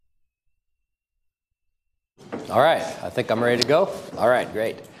All right, I think I'm ready to go. All right,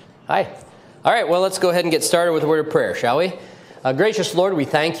 great. Hi. All right, well, let's go ahead and get started with a word of prayer, shall we? Gracious Lord, we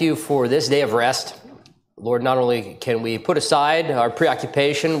thank you for this day of rest. Lord, not only can we put aside our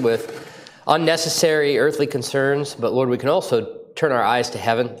preoccupation with unnecessary earthly concerns, but Lord, we can also turn our eyes to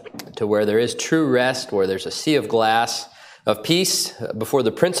heaven, to where there is true rest, where there's a sea of glass of peace before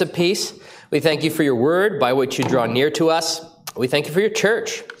the Prince of Peace. We thank you for your word by which you draw near to us. We thank you for your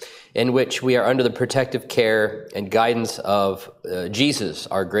church, in which we are under the protective care and guidance of Jesus,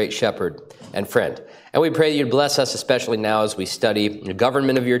 our great shepherd and friend. And we pray that you'd bless us, especially now as we study the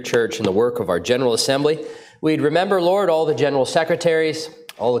government of your church and the work of our General Assembly. We'd remember, Lord, all the general secretaries,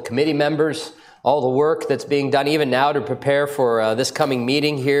 all the committee members, all the work that's being done even now to prepare for this coming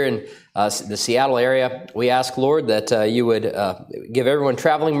meeting here in the Seattle area. We ask, Lord, that you would give everyone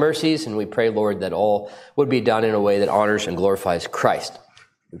traveling mercies, and we pray, Lord, that all would be done in a way that honors and glorifies Christ.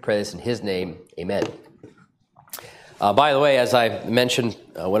 We pray this in his name. Amen. By the way, as I mentioned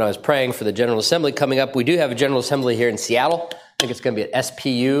when I was praying for the General Assembly coming up, we do have a General Assembly here in Seattle. I think it's going to be at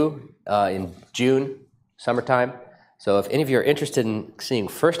SPU in June, summertime. So if any of you are interested in seeing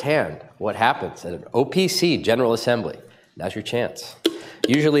firsthand what happens at an OPC General Assembly, now's your chance.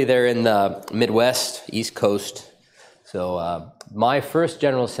 Usually they're in the Midwest, East Coast. So my first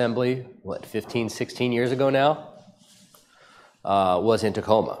General Assembly, 15, 16 years ago now, was in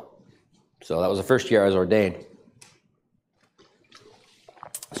Tacoma. So that was the first year I was ordained.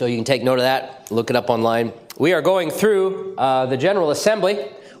 So you can take note of that, look it up online. We are going through the General Assembly.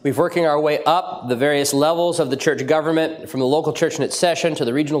 We're working our way up the various levels of the church government, from the local church in its session to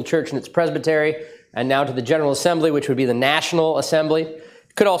the regional church in its presbytery, and now to the General Assembly, which would be the National Assembly.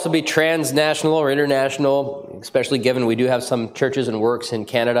 It could also be transnational or international, especially given we do have some churches and works in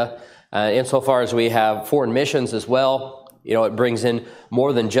Canada. Insofar as we have foreign missions as well, you know, it brings in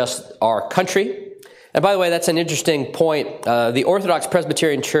more than just our country. And by the way, that's an interesting point. The Orthodox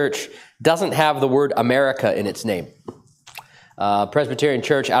Presbyterian Church doesn't have the word America in its name. Presbyterian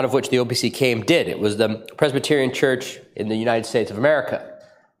Church, out of which the OPC came, did. It was the Presbyterian Church in the United States of America.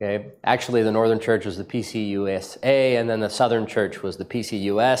 Okay? Actually, the Northern Church was the PCUSA, and then the Southern Church was the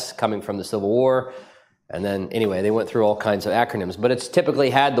PCUS, coming from the Civil War. And then, anyway, they went through all kinds of acronyms. But it's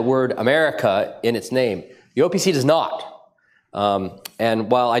typically had the word America in its name. The OPC does not. And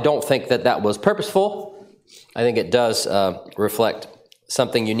while I don't think that that was purposeful, I think it does reflect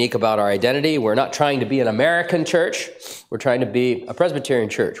something unique about our identity. We're not trying to be an American church. We're trying to be a Presbyterian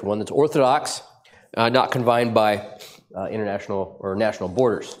church, one that's orthodox, not confined by international or national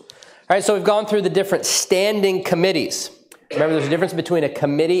borders. All right, so we've gone through the different standing committees. Remember, there's a difference between a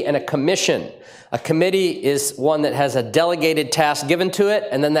committee and a commission. A committee is one that has a delegated task given to it,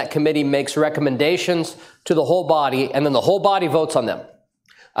 and then that committee makes recommendations to the whole body, and then the whole body votes on them.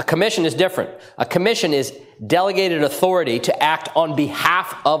 A commission is different. A commission is delegated authority to act on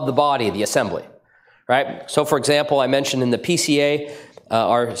behalf of the body, the assembly, right? So, for example, I mentioned in the PCA,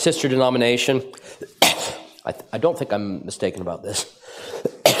 our sister denomination, I don't think I'm mistaken about this.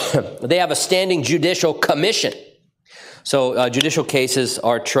 They have a standing judicial commission. So judicial cases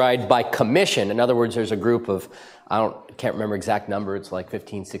are tried by commission. In other words, there's a group of, can't remember exact number, it's like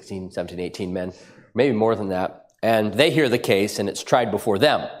 15, 16, 17, 18 men, maybe more than that. And they hear the case, and it's tried before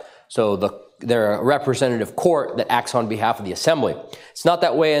them. So they're a representative court that acts on behalf of the assembly. It's not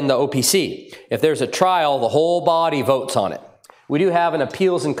that way in the OPC. If there's a trial, the whole body votes on it. We do have an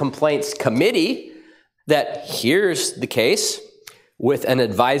appeals and complaints committee that hears the case with an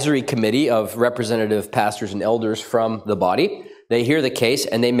advisory committee of representative pastors and elders from the body. They hear the case,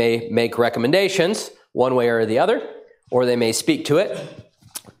 and they may make recommendations one way or the other, or they may speak to it.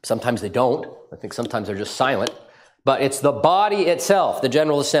 Sometimes they don't. I think sometimes they're just silent. But it's the body itself, the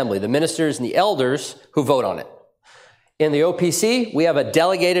General Assembly, the ministers and the elders who vote on it. In the OPC, we have a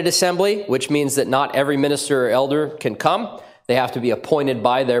delegated assembly, which means that not every minister or elder can come. They have to be appointed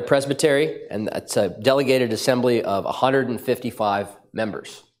by their presbytery, and that's a delegated assembly of 155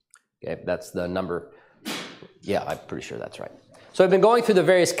 members. Okay, that's the number. Yeah, I'm pretty sure that's right. So I've been going through the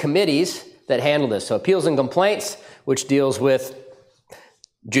various committees that handle this. So appeals and complaints, which deals with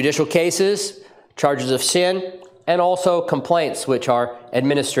judicial cases, charges of sin, and also complaints, which are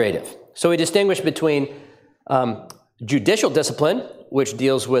administrative. So we distinguish between judicial discipline, which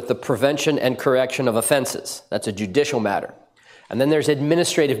deals with the prevention and correction of offenses. That's a judicial matter. And then there's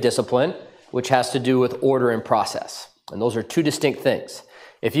administrative discipline, which has to do with order and process. And those are two distinct things.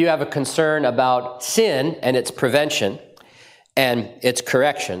 If you have a concern about sin and its prevention and its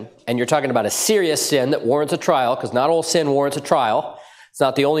correction, and you're talking about a serious sin that warrants a trial, because not all sin warrants a trial. It's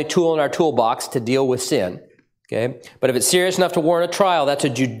not the only tool in our toolbox to deal with sin. Okay? But if it's serious enough to warrant a trial, that's a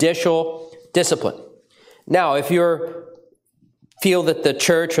judicial discipline. Now, if you feel that the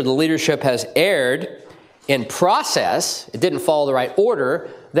church or the leadership has erred in process, it didn't follow the right order,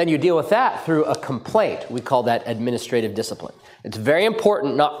 then you deal with that through a complaint. We call that administrative discipline. It's very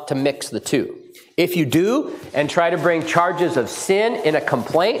important not to mix the two. If you do and try to bring charges of sin in a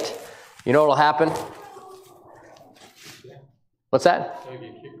complaint, you know what will happen? What's that?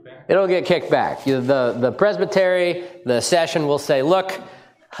 It'll get kicked back. The presbytery, the session will say, look,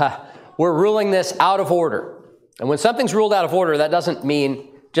 we're ruling this out of order. And when something's ruled out of order, that doesn't mean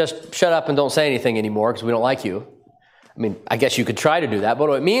just shut up and don't say anything anymore because we don't like you. I mean, I guess you could try to do that, but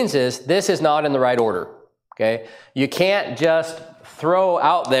what it means is this is not in the right order, okay? You can't just throw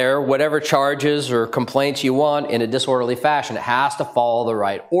out there whatever charges or complaints you want in a disorderly fashion. It has to follow the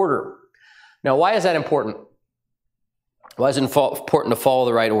right order. Now, why is that important? Why is it important to follow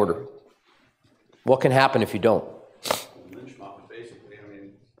the right order? What can happen if you don't? Lynch mob, basically. I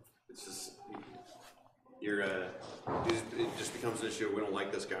mean, it's just it just becomes an issue. We don't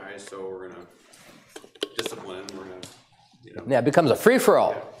like this guy, so we're going to discipline him. We're going to, Yeah, it becomes a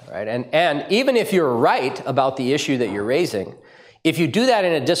free-for-all, right? And even if you're right about the issue that you're raising, if you do that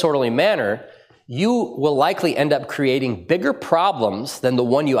in a disorderly manner, you will likely end up creating bigger problems than the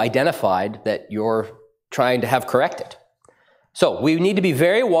one you identified that you're trying to have corrected. So we need to be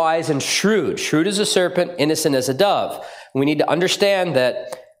very wise and shrewd. Shrewd as a serpent, innocent as a dove. We need to understand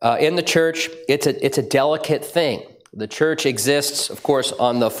that in the church, it's a delicate thing. The church exists, of course,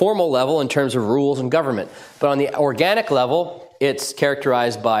 on the formal level in terms of rules and government. But on the organic level, it's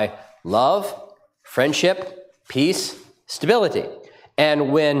characterized by love, friendship, peace, stability.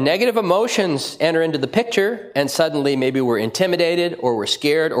 And when negative emotions enter into the picture, and suddenly maybe we're intimidated, or we're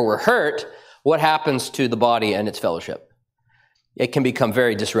scared, or we're hurt, what happens to the body and its fellowship? It can become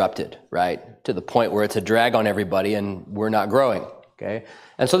very disrupted, right? To the point where it's a drag on everybody and we're not growing, okay?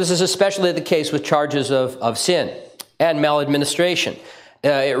 And so this is especially the case with charges of sin and maladministration.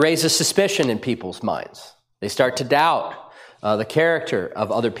 It raises suspicion in people's minds. They start to doubt the character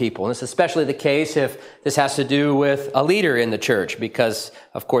of other people. And it's especially the case if this has to do with a leader in the church, because,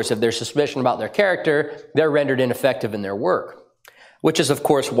 of course, if there's suspicion about their character, they're rendered ineffective in their work, which is, of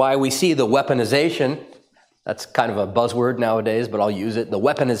course, why we see the weaponization. That's kind of a buzzword nowadays, but I'll use it. The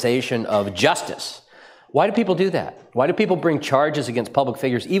weaponization of justice. Why do people do that? Why do people bring charges against public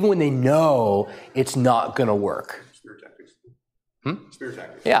figures even when they know it's not going to work? Spear tactics. Spear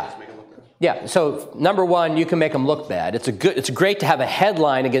tactics. Yeah. Just make them look bad. Yeah. So number one, you can make them look bad. It's great to have a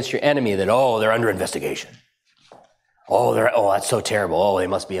headline against your enemy that, oh, they're under investigation. Oh, that's so terrible. Oh, they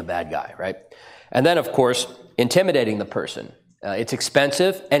must be a bad guy, right? And then, of course, intimidating the person. It's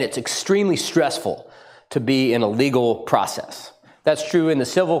expensive and it's extremely stressful to be in a legal process. That's true in the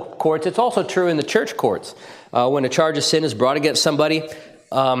civil courts. It's also true in the church courts. When a charge of sin is brought against somebody,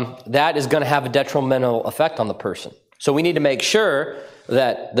 that is going to have a detrimental effect on the person. So we need to make sure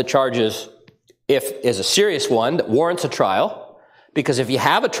that the charges, if is a serious one, that warrants a trial, because if you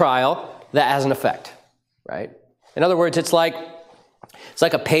have a trial, that has an effect, right? In other words, it's like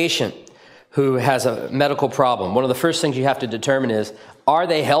a patient who has a medical problem. One of the first things you have to determine is, are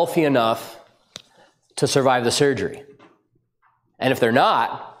they healthy enough to survive the surgery? And if they're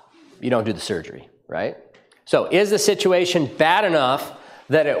not, you don't do the surgery, right? So is the situation bad enough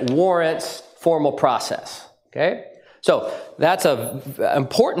that it warrants formal process? Okay? So that's an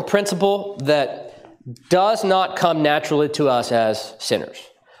important principle that does not come naturally to us as sinners.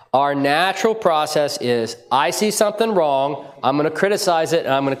 Our natural process is, I see something wrong, I'm going to criticize it,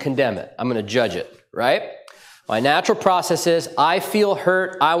 and I'm going to condemn it. I'm going to judge it, right? My natural process is, I feel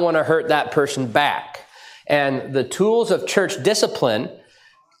hurt, I want to hurt that person back. And the tools of church discipline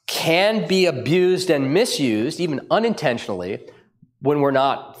can be abused and misused, even unintentionally, when we're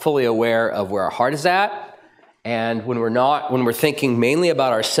not fully aware of where our heart is at, and when we're thinking mainly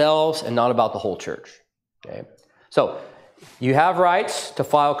about ourselves and not about the whole church. Okay? So you have rights to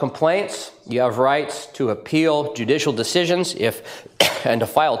file complaints, you have rights to appeal judicial decisions and to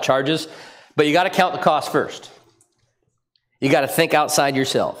file charges, but you got to count the cost first. You got to think outside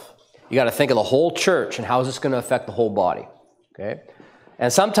yourself. You got to think of the whole church and how is this going to affect the whole body, okay?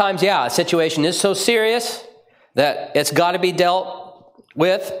 And sometimes, a situation is so serious that it's got to be dealt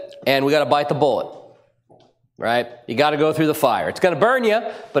with, and we got to bite the bullet, right? You got to go through the fire. It's going to burn you,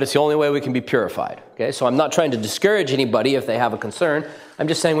 but it's the only way we can be purified, okay? So I'm not trying to discourage anybody if they have a concern. I'm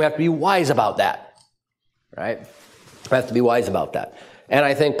just saying we have to be wise about that, right? We have to be wise about that. And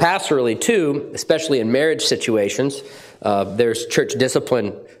I think pastorally, too, especially in marriage situations, there's church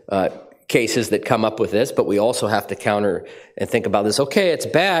discipline cases that come up with this, but we also have to counter and think about this. Okay, it's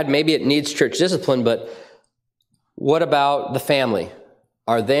bad. Maybe it needs church discipline, but what about the family?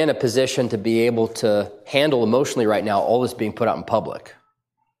 are they in a position to be able to handle emotionally right now all this being put out in public,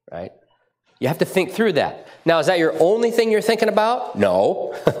 right? You have to think through that. Now, is that your only thing you're thinking about?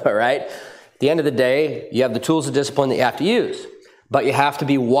 No, all right? At the end of the day, you have the tools of discipline that you have to use, but you have to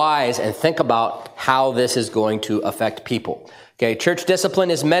be wise and think about how this is going to affect people. Okay, church discipline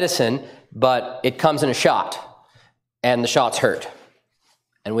is medicine, but it comes in a shot, and the shots hurt.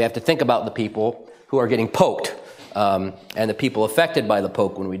 And we have to think about the people who are getting poked, and the people affected by the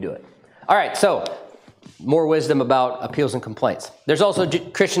poke when we do it. All right, so more wisdom about appeals and complaints. There's also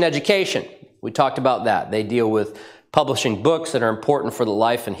Christian education. We talked about that. They deal with publishing books that are important for the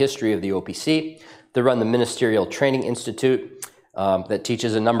life and history of the OPC. They run the Ministerial Training Institute that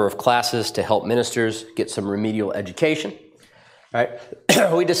teaches a number of classes to help ministers get some remedial education. All right.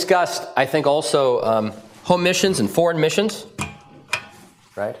 We discussed, I think, also home missions and foreign missions.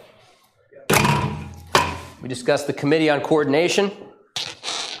 Right? We discussed the Committee on Coordination,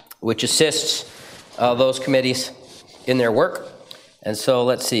 which assists those committees in their work. And so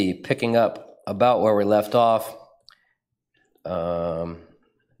let's see, picking up about where we left off.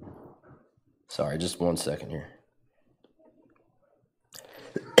 Sorry, just 1 second here.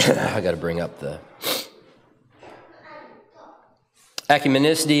 I got to bring up the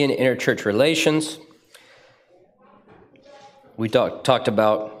ecumenicity and interchurch relations. We talked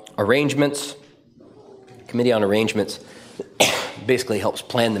about arrangements. Committee on Arrangements basically helps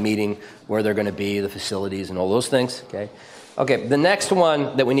plan the meeting, where they're going to be, the facilities, and all those things. Okay, the next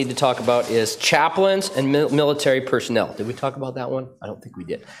one that we need to talk about is chaplains and military personnel. Did we talk about that one? I don't think we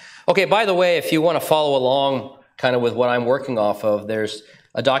did. Okay, by the way, if you want to follow along kind of with what I'm working off of, there's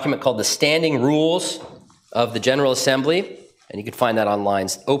a document called the Standing Rules of the General Assembly, and you can find that online,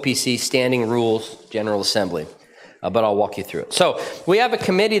 OPC Standing Rules, General Assembly, but I'll walk you through it. So we have a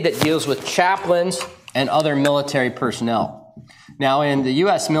committee that deals with chaplains and other military personnel. Now, in the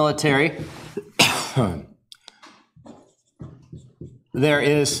U.S. military, there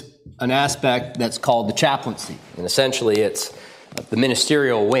is an aspect that's called the chaplaincy, and essentially it's the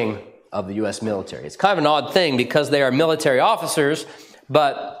ministerial wing of the U.S. military. It's kind of an odd thing because they are military officers,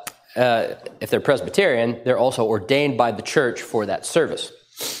 but if they're Presbyterian, they're also ordained by the church for that service.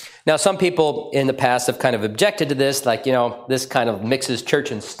 Now, some people in the past have kind of objected to this, like, this kind of mixes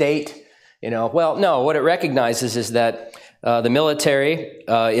church and state. Well, no, what it recognizes is that the military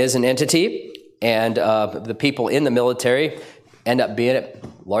is an entity, and the people in the military end up being at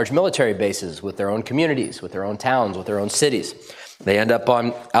large military bases with their own communities, with their own towns, with their own cities. They end up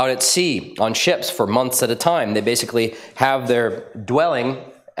out at sea on ships for months at a time. They basically have their dwelling,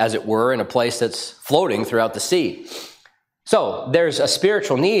 as it were, in a place that's floating throughout the sea. So there's a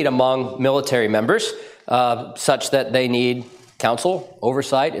spiritual need among military members such that they need counsel,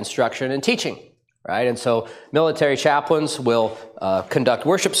 oversight, instruction, and teaching, right? And so military chaplains will conduct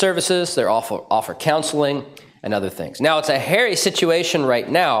worship services, they offer counseling, and other things. Now, it's a hairy situation right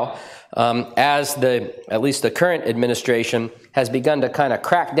now as at least the current administration has begun to kind of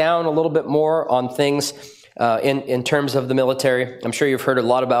crack down a little bit more on things in terms of the military. I'm sure you've heard a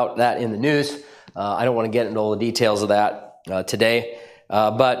lot about that in the news. I don't want to get into all the details of that today,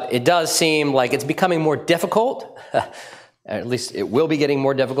 but it does seem like it's becoming more difficult, at least it will be getting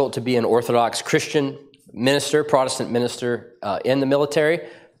more difficult to be an Orthodox Christian minister, Protestant minister in the military.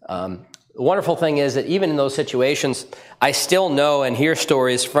 The wonderful thing is that even in those situations, I still know and hear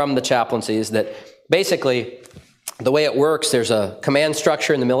stories from the chaplaincies that basically the way it works, there's a command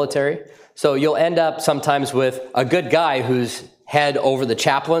structure in the military. So you'll end up sometimes with a good guy who's head over the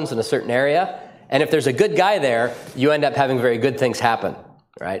chaplains in a certain area. And if there's a good guy there, you end up having very good things happen,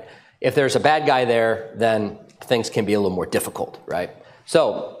 right? If there's a bad guy there, then things can be a little more difficult, right?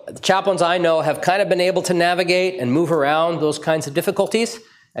 So the chaplains I know have kind of been able to navigate and move around those kinds of difficulties.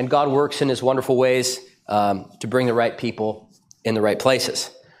 And God works in his wonderful ways to bring the right people in the right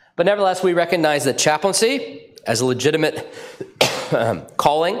places. But nevertheless, we recognize that chaplaincy as a legitimate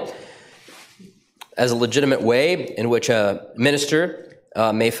calling, as a legitimate way in which a minister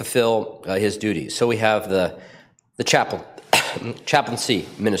may fulfill his duties. So we have the chaplaincy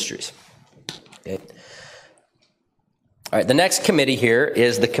ministries. Okay. All right, the next committee here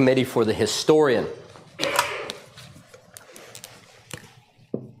is the Committee for the Historian.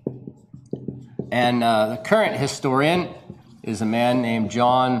 And the current historian is a man named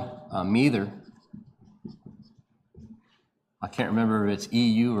John Meather. I can't remember if it's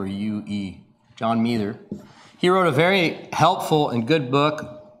E-U or U-E. John Meather. He wrote a very helpful and good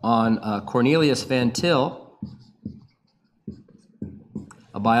book on Cornelius Van Til,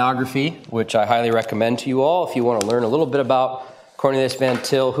 a biography, which I highly recommend to you all if you want to learn a little bit about Cornelius Van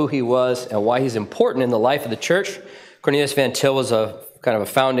Til, who he was, and why he's important in the life of the church. Cornelius Van Til was a kind of a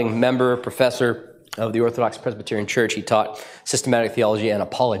founding member, professor of the Orthodox Presbyterian Church. He taught systematic theology and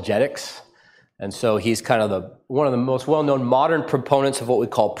apologetics. And so he's kind of one of the most well-known modern proponents of what we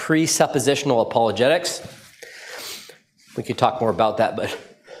call presuppositional apologetics. We could talk more about that, but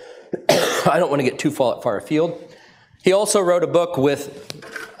I don't want to get too far afield. He also wrote a book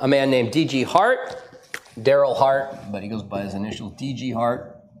with a man named D.G. Hart, Darrell Hart, but he goes by his initial D.G.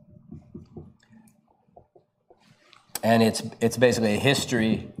 Hart. And it's basically a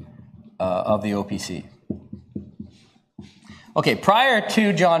history of the OPC. Okay, prior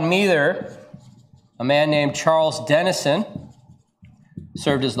to John Meather, a man named Charles Dennison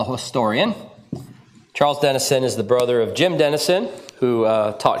served as the historian. Charles Dennison is the brother of Jim Dennison, who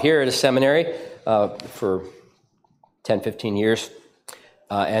taught here at a seminary for 10, 15 years,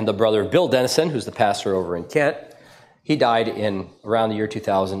 and the brother of Bill Dennison, who's the pastor over in Kent. He died in around the year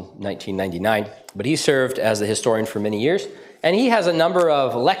 2000, 1999, but he served as the historian for many years, and he has a number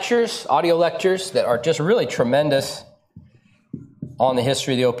of lectures, audio lectures, that are just really tremendous on the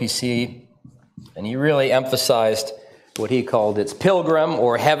history of the OPC, and he really emphasized what he called its pilgrim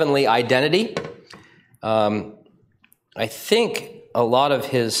or heavenly identity. I think a lot of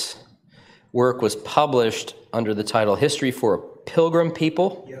his work was published under the title History for a Pilgrim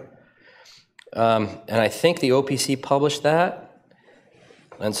People. Yep. And I think the OPC published that.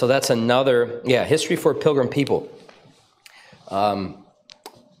 And so that's another, History for a Pilgrim People.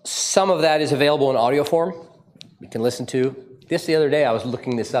 Some of that is available in audio form. You can listen to. The other day I was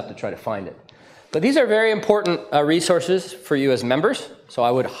looking this up to try to find it. But these are very important resources for you as members. So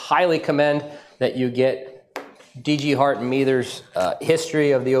I would highly commend that you get D.G. Hart and Meather's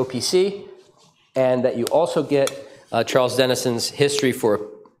History of the OPC, and that you also get Charles Dennison's History for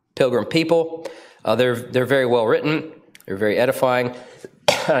Pilgrim People. They're very well written. They're very edifying,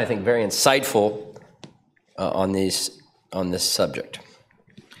 and I think very insightful on this subject.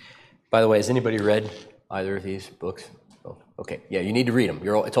 By the way, has anybody read either of these books? Oh, okay, yeah, you need to read them.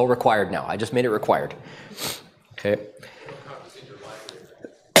 It's all required now. I just made it required. Okay. No copies in your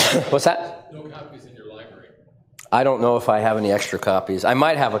library. What's that? No copies in your library. I don't know if I have any extra copies. I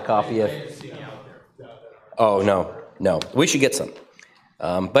might have a copy of. Oh, no. We should get some.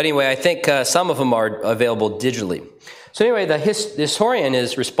 But anyway, I think some of them are available digitally. So anyway, the historian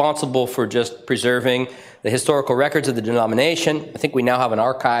is responsible for just preserving the historical records of the denomination. I think we now have an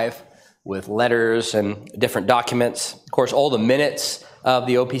archive with letters and different documents. Of course, all the minutes of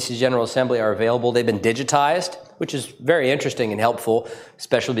the OPC General Assembly are available. They've been digitized, which is very interesting and helpful,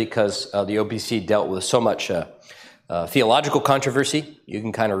 especially because the OPC dealt with so much theological controversy. You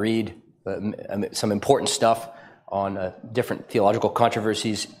can kind of read some important stuff on different theological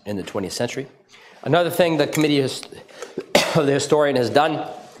controversies in the 20th century. Another thing the Committee of the Historian has done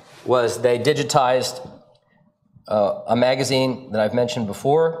was they digitized a magazine that I've mentioned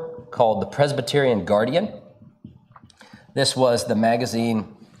before called the Presbyterian Guardian. This was the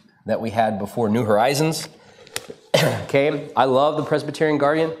magazine that we had before New Horizons came. I love the Presbyterian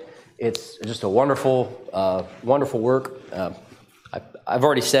Guardian. It's just a wonderful, wonderful work. I've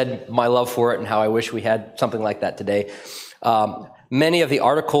already said my love for it and how I wish we had something like that today. Many of the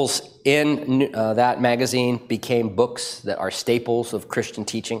articles in that magazine became books that are staples of Christian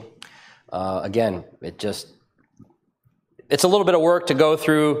teaching. Again, it's a little bit of work to go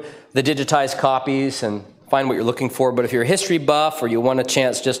through the digitized copies and find what you're looking for, but if you're a history buff or you want a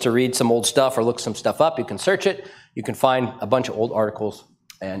chance just to read some old stuff or look some stuff up, you can search it. You can find a bunch of old articles,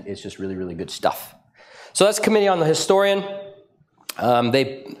 and it's just really, really good stuff. So that's Committee on the Historian.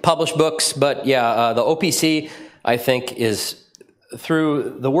 They publish books, but the OPC, I think, is,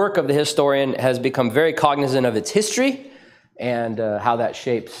 through the work of the historian, has become very cognizant of its history and how that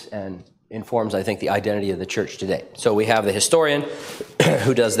shapes and informs, I think, the identity of the church today. So we have the historian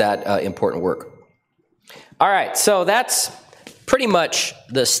who does that important work. All right, so that's pretty much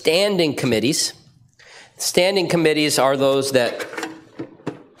the standing committees. Standing committees are those that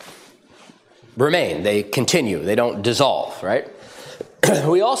remain. They continue. They don't dissolve, right?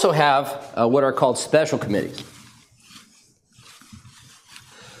 We also have what are called special committees.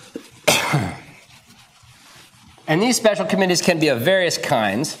 And these special committees can be of various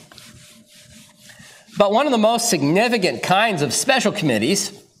kinds. But one of the most significant kinds of special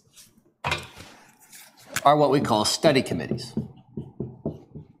committees are what we call study committees.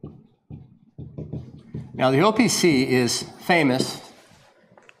 Now, the OPC is famous,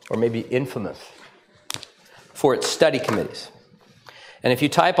 or maybe infamous, for its study committees. And if you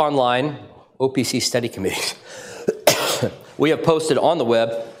type online, OPC study committees, we have posted on the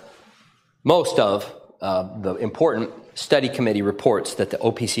web most of the important study committee reports that the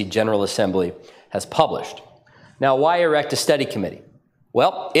OPC General Assembly has published. Now, why erect a study committee?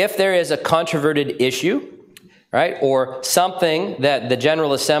 Well, if there is a controverted issue, right, or something that the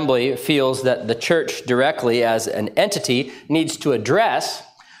General Assembly feels that the church directly as an entity needs to address,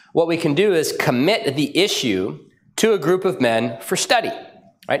 what we can do is commit the issue to a group of men for study,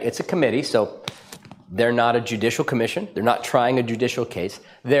 right? It's a committee, so they're not a judicial commission. They're not trying a judicial case.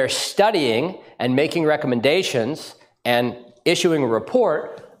 They're studying and making recommendations and issuing a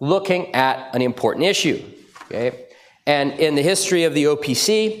report looking at an important issue, okay? And in the history of the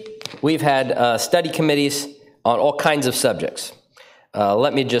OPC, we've had study committees on all kinds of subjects.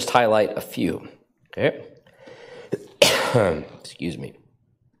 Let me just highlight a few, okay? Excuse me.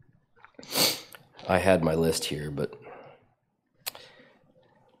 I had my list here, but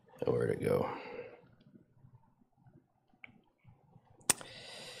where'd it go?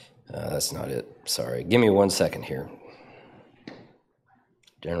 That's not it. Sorry. Give me 1 second here.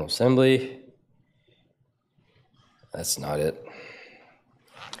 General Assembly. That's not it.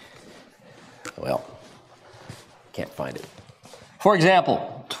 Well, can't find it. For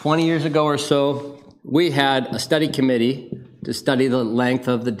example, 20 years ago or so, we had a study committee to study the length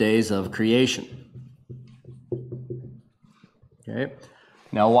of the days of creation. Okay.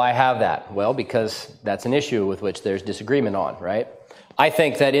 Now, why have that? Well, because that's an issue with which there's disagreement on, right? I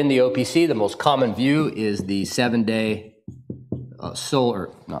think that in the OPC, the most common view is the 7-day solar,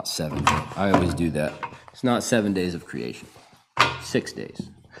 not 7. I always do that. It's not 7 days of creation. 6 days,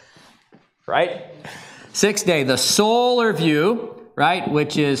 right? 6 day, the solar view, right,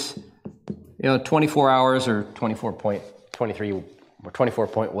 which is 24 hours or 24.23 or 24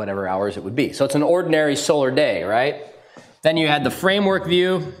 point whatever hours it would be. So it's an ordinary solar day, right? Then you had the framework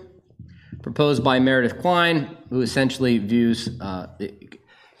view proposed by Meredith Kline, who essentially views,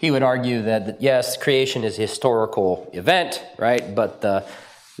 he would argue that, yes, creation is a historical event, right? But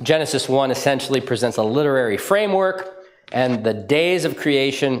Genesis 1 essentially presents a literary framework, and the days of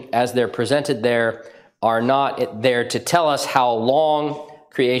creation, as they're presented there, are not there to tell us how long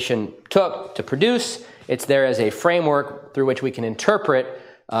creation took to produce. It's there as a framework through which we can interpret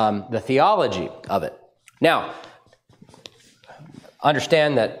the theology of it. Now,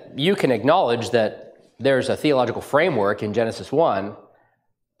 understand that you can acknowledge that there's a theological framework in Genesis 1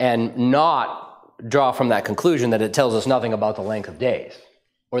 and not draw from that conclusion that it tells us nothing about the length of days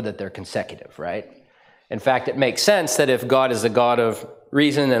or that they're consecutive, right? In fact, it makes sense that if God is a God of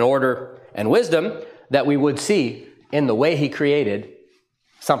reason and order and wisdom, that we would see in the way he created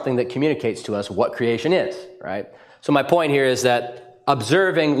something that communicates to us what creation is, right? So my point here is that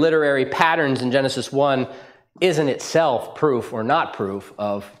observing literary patterns in Genesis 1 isn't itself proof or not proof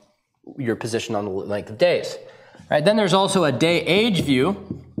of your position on the length of days, right? Then there's also a day-age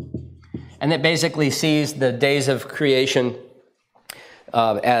view, and that basically sees the days of creation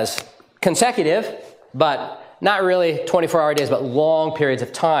as consecutive, but not really 24-hour days, but long periods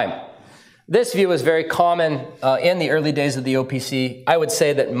of time. This view is very common in the early days of the OPC. I would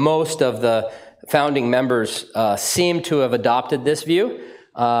say that most of the founding members seem to have adopted this view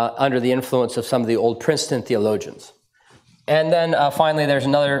under the influence of some of the old Princeton theologians. And then finally, there's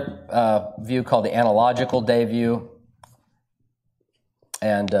another view called the analogical day view.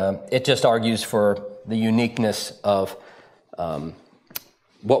 And it just argues for the uniqueness of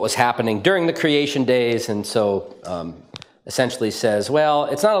what was happening during the creation days. And so essentially says, well,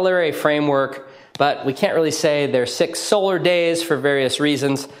 it's not a literary framework, but we can't really say there's 6 solar days for various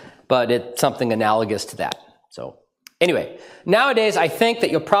reasons, but it's something analogous to that. So anyway, nowadays, I think that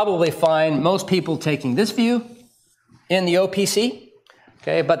you'll probably find most people taking this view in the OPC,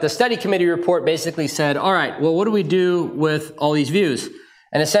 okay? But the study committee report basically said, all right, well, what do we do with all these views?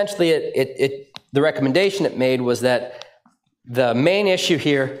 And essentially, the recommendation it made was that the main issue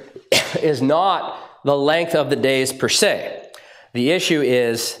here is not the length of the days per se. The issue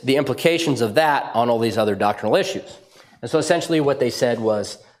is the implications of that on all these other doctrinal issues. And so essentially what they said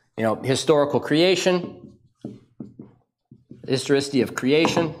was, historical creation, historicity of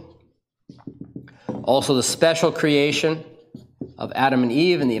creation, also the special creation of Adam and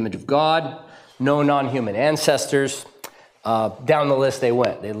Eve in the image of God, no non-human ancestors. Down the list they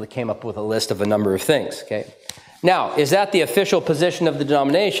went. They came up with a list of a number of things, okay? Now, is that the official position of the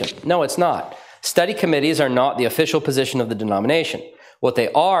denomination? No, it's not. Study committees are not the official position of the denomination. What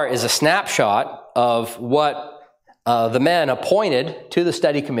they are is a snapshot of what the men appointed to the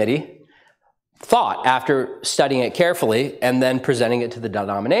study committee thought after studying it carefully and then presenting it to the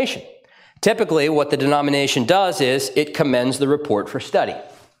denomination. Typically, what the denomination does is it commends the report for study,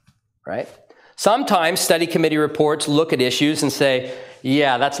 right? Sometimes study committee reports look at issues and say,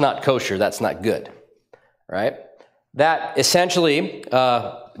 yeah, that's not kosher, that's not good, right? That essentially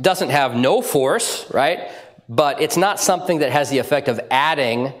doesn't have no force, right? but it's not something that has the effect of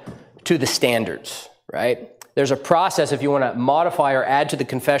adding to the standards, right? There's a process, if you want to modify or add to the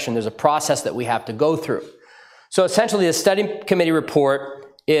confession, there's a process that we have to go through. So essentially, the study committee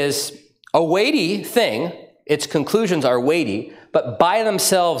report is a weighty thing. Its conclusions are weighty, but by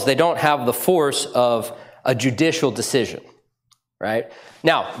themselves, they don't have the force of a judicial decision, right?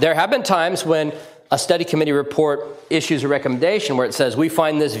 Now, there have been times when a study committee report issues a recommendation where it says, we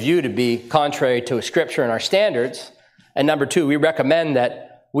find this view to be contrary to Scripture and our standards. And number two, we recommend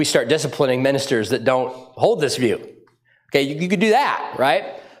that we start disciplining ministers that don't hold this view. Okay, you could do that, right?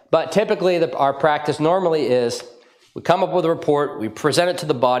 But typically, our practice normally is we come up with a report, we present it to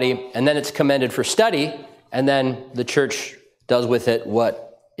the body, and then it's commended for study, and then the church does with it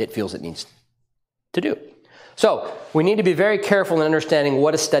what it feels it needs to do. So we need to be very careful in understanding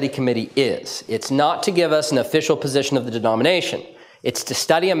what a study committee is. It's not to give us an official position of the denomination. It's to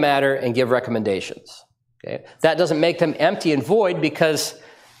study a matter and give recommendations. Okay? That doesn't make them empty and void because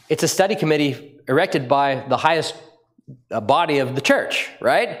it's a study committee erected by the highest body of the church,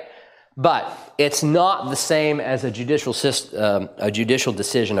 right? But it's not the same as a judicial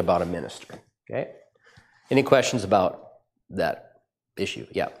decision about a minister. Okay? Any questions about that issue?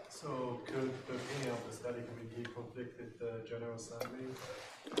 Yeah. So could the opinion of the study committee conflict with the General Assembly?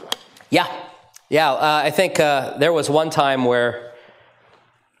 Yeah. I think there was one time where,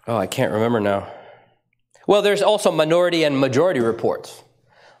 I can't remember now. Well, there's also minority and majority reports.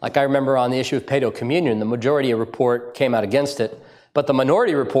 Like I remember on the issue of paedo communion, the majority report came out against it, but the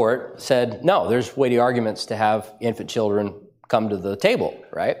minority report said, no, there's weighty arguments to have infant children come to the table,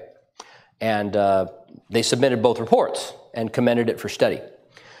 right? And they submitted both reports and commended it for study.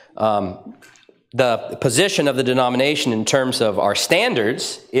 The position of the denomination in terms of our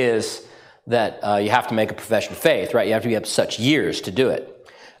standards is that you have to make a profession of faith, right? You have to be up to such years to do it.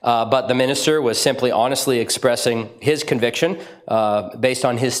 But the minister was simply honestly expressing his conviction based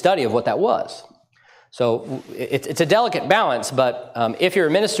on his study of what that was. So it's a delicate balance, but if you're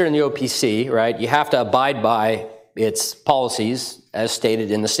a minister in the OPC, right, you have to abide by its policies as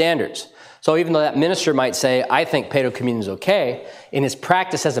stated in the standards. So even though that minister might say, I think paedo communion is okay, in his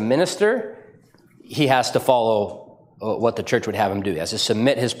practice as a minister, he has to follow what the church would have him do. He has to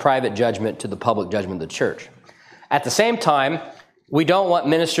submit his private judgment to the public judgment of the church. At the same time, we don't want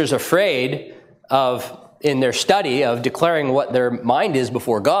ministers afraid of, in their study, of declaring what their mind is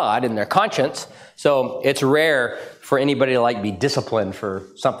before God and their conscience. So it's rare for anybody to be disciplined for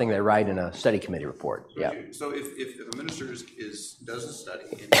something they write in a study committee report. Yeah. So if a minister does a study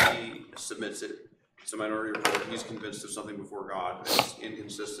and he submits it, it's a minority report, he's convinced of something before God that's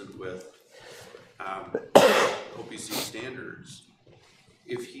inconsistent with OPC standards,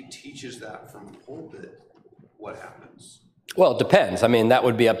 if he teaches that from the pulpit, what happens? Well, it depends. I mean, that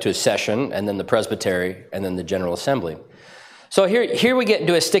would be up to a session, and then the presbytery, and then the General Assembly. So here we get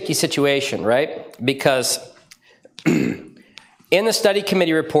into a sticky situation, right? Because in the study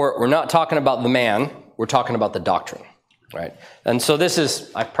committee report, we're not talking about the man, we're talking about the doctrine, right? And so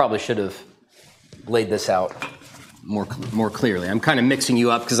I probably should have laid this out more clearly. I'm kind of mixing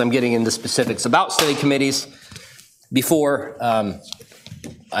you up because I'm getting into specifics about study committees before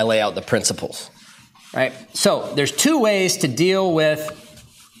I lay out the principles. Right? So there's two ways to deal with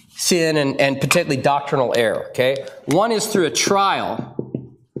sin and particularly doctrinal error, okay? One is through a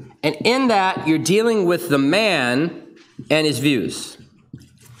trial, and in that you're dealing with the man and his views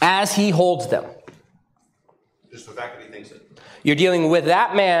as he holds them. Just the fact that he thinks it. You're dealing with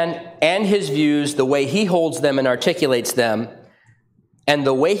that man and his views, the way he holds them and articulates them, and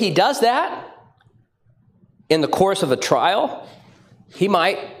the way he does that in the course of a trial, he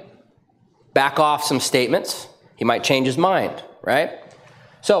might back off some statements. He might change his mind, right?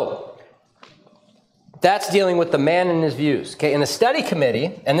 So that's dealing with the man and his views. Okay, in the study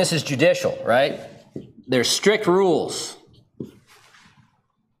committee, and this is judicial, right? There's strict rules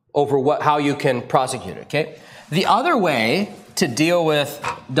over how you can prosecute it, okay? The other way to deal with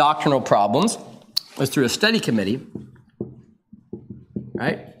doctrinal problems is through a study committee,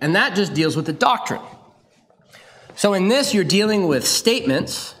 right? And that just deals with the doctrine. So in this, you're dealing with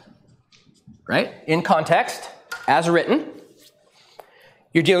statements, right, in context, as written.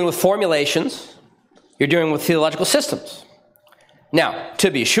 You're dealing with formulations. You're dealing with theological systems. Now, to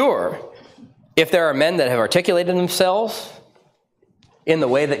be sure, if there are men that have articulated themselves in the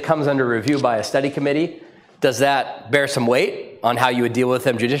way that comes under review by a study committee, does that bear some weight on how you would deal with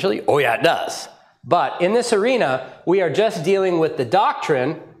them judicially? Oh, yeah, it does. But in this arena, we are just dealing with the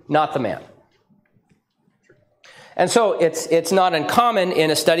doctrine, not the man. And so it's not uncommon in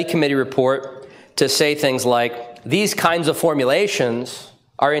a study committee report to say things like, these kinds of formulations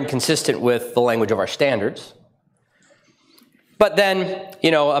are inconsistent with the language of our standards. But then,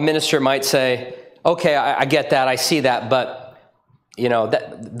 a minister might say, okay, I get that, I see that, but,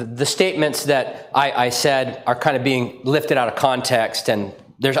 the statements that I said are kind of being lifted out of context, and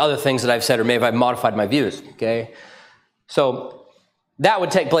there's other things that I've said, or maybe I've modified my views, okay? So that would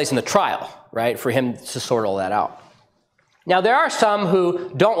take place in the trial, right, for him to sort all that out. Now, there are some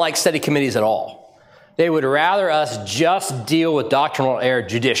who don't like study committees at all. They would rather us just deal with doctrinal error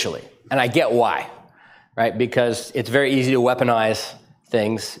judicially, and I get why, right? Because it's very easy to weaponize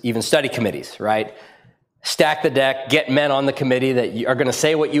things, even study committees, right? Stack the deck, get men on the committee that are going to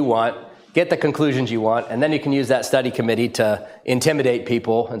say what you want, get the conclusions you want, and then you can use that study committee to intimidate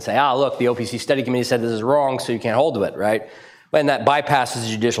people and say, look, the OPC study committee said this is wrong, so you can't hold to it, right? And that bypasses the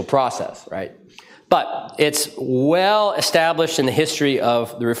judicial process, right? But it's well established in the history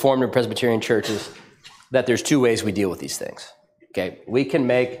of the Reformed and Presbyterian churches that there's two ways we deal with these things, okay? We can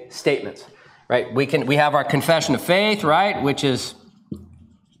make statements, right? We have our confession of faith, right, which is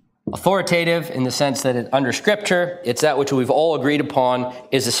authoritative in the sense that under Scripture, it's that which we've all agreed upon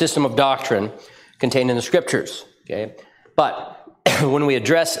is a system of doctrine contained in the Scriptures, okay? But when we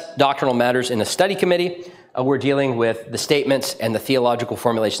address doctrinal matters in a study committee, we're dealing with the statements and the theological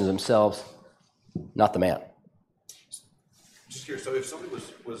formulations themselves, not the man. Just curious, so if somebody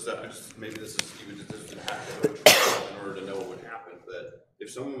was maybe this didn't have to go to trial in order to know what would happen, but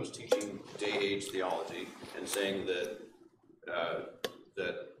if someone was teaching day-age theology and saying that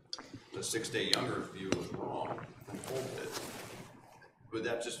the 6-day younger view was wrong and hold it, would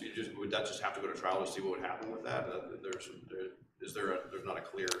that just have to go to trial to see what would happen with that? There's not a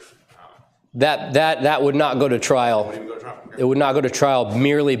clear. That would not go to trial. Wouldn't even go to trial. Okay. It would not go to trial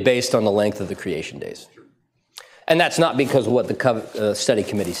merely based on the length of the creation days. Sure. And that's not because of what the study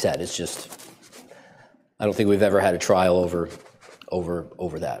committee said. It's just, I don't think we've ever had a trial over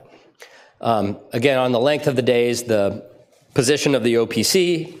that. Again, on the length of the days, the position of the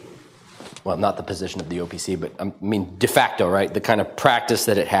OPC, well, not the position of the OPC, but I mean de facto, right? The kind of practice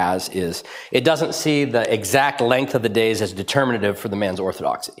that it has is it doesn't see the exact length of the days as determinative for the man's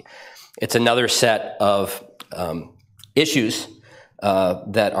orthodoxy. It's another set of issues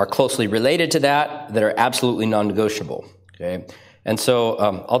that are closely related to that are absolutely non-negotiable, okay? And so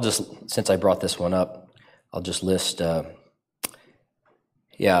I'll just, since I brought this one up, I'll just list, so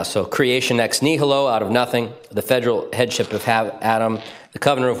creation ex nihilo, out of nothing, the federal headship of Adam, the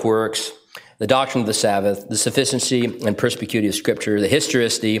covenant of works, the doctrine of the Sabbath, the sufficiency and perspicuity of Scripture, the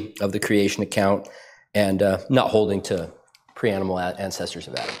historicity of the creation account, and not holding to pre-animal ancestors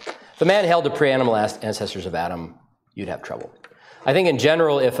of Adam. If a man held to pre-animal ancestors of Adam, you'd have trouble. I think in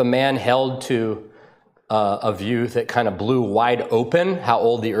general, if a man held to a view that kind of blew wide open how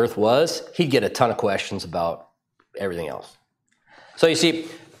old the earth was, he'd get a ton of questions about everything else. So you see,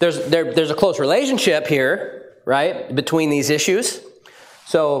 there's a close relationship here, right, between these issues.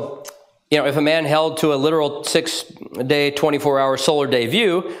 So, if a man held to a literal 6-day, 24-hour solar day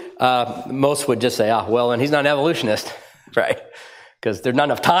view, most would just say, and he's not an evolutionist, right? Because there's not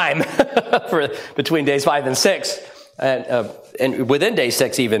enough time between days 5 and 6, and within day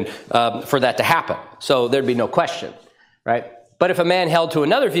 6 even, for that to happen. So there'd be no question, right? But if a man held to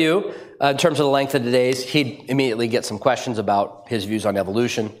another view, in terms of the length of the days, he'd immediately get some questions about his views on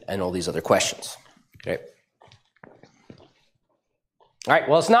evolution and all these other questions, okay? All right,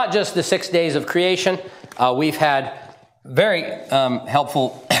 well, it's not just the 6 days of creation. We've had very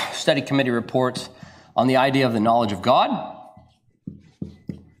helpful study committee reports on the idea of the knowledge of God.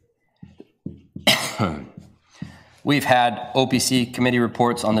 We've had OPC committee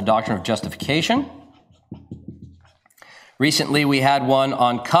reports on the doctrine of justification. Recently, we had one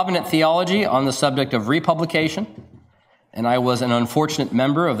on covenant theology on the subject of republication, and I was an unfortunate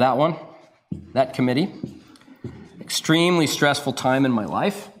member of that committee. Extremely stressful time in my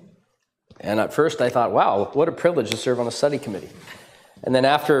life. And at first I thought, wow, what a privilege to serve on a study committee. And then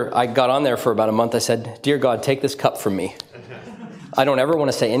after I got on there for about a month, I said, dear God, take this cup from me. I don't ever want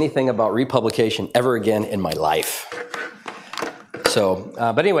to say anything about republication ever again in my life. So,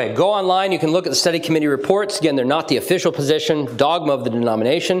 but anyway, go online. You can look at the study committee reports. Again, they're not the official position, dogma of the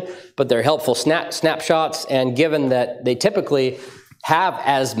denomination, but they're helpful snapshots. And given that they typically have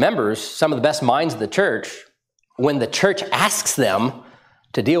as members some of the best minds of the church, when the church asks them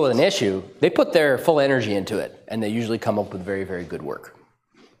to deal with an issue, they put their full energy into it, and they usually come up with very, very good work.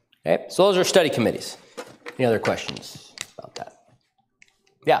 Okay, so those are study committees. Any other questions about that?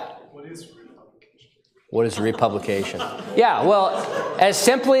 Yeah? What is republication? What is republication? Yeah, well, as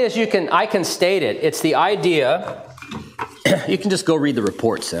simply as I can state it, it's the idea, you can just go read the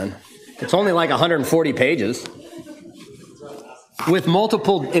reports then. It's only like 140 pages. with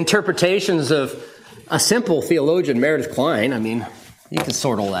multiple interpretations of a simple theologian, Meredith Kline. I mean, you can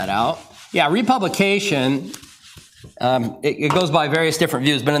sort all that out. Yeah, republication, it goes by various different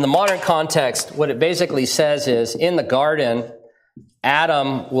views, but in the modern context, what it basically says is, in the garden,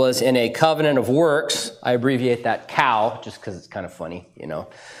 Adam was in a covenant of works. I abbreviate that COW, just because it's kind of funny,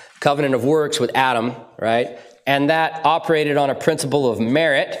 Covenant of works with Adam, right? And that operated on a principle of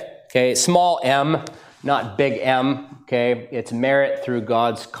merit, okay? Small m, not big M, okay? It's merit through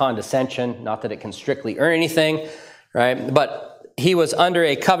God's condescension, not that it can strictly earn anything, right? But he was under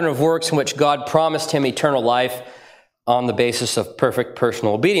a covenant of works in which God promised him eternal life on the basis of perfect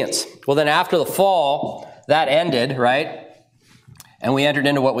personal obedience. Well, then after the fall, that ended, right? And we entered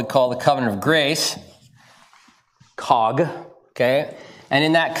into what we call the covenant of grace, COG, okay? And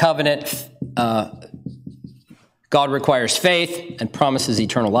in that covenant, God requires faith and promises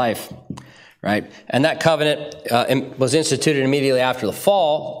eternal life, right? And that covenant was instituted immediately after the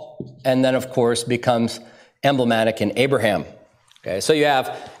fall, and then, of course, becomes emblematic in Abraham. Okay, so you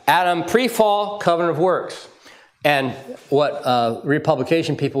have Adam pre-fall, covenant of works. And what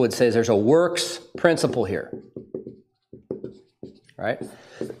republication people would say is there's a works principle here, right?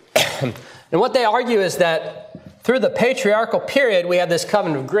 And what they argue is that through the patriarchal period, we have this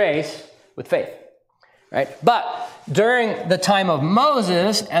covenant of grace with faith, right? But during the time of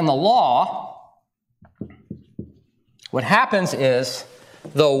Moses and the law, what happens is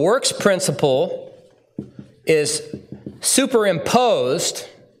the works principle is superimposed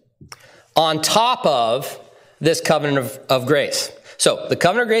on top of this covenant of grace. So the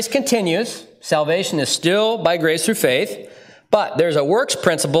covenant of grace continues. Salvation is still by grace through faith. But there's a works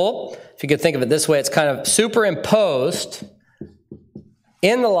principle. If you could think of it this way, it's kind of superimposed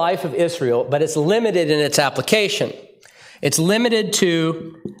in the life of Israel, but it's limited in its application. It's limited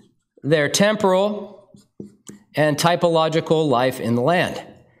to their temporal and typological life in the land.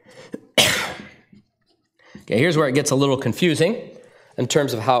 Okay, here's where it gets a little confusing in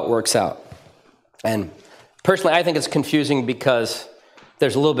terms of how it works out. And personally, I think it's confusing because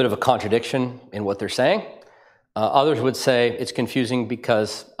there's a little bit of a contradiction in what they're saying. Others would say it's confusing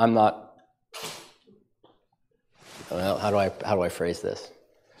because I'm not. Well, how do I phrase this?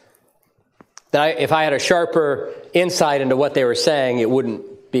 If I had a sharper insight into what they were saying, it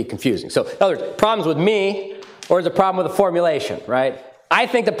wouldn't be confusing. So, in other words, problems with me, or is a problem with the formulation, right? I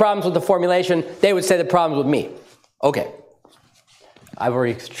think the problems with the formulation, they would say the problems with me. Okay. I've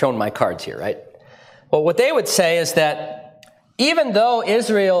already shown my cards here, right? Well, what they would say is that even though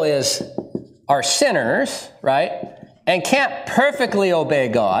Israel are sinners, right, and can't perfectly obey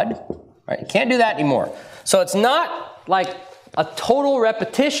God, right, can't do that anymore. So it's not like a total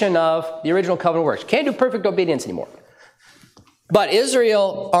repetition of the original covenant works. Can't do perfect obedience anymore. But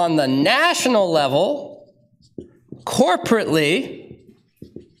Israel, on the national level, corporately,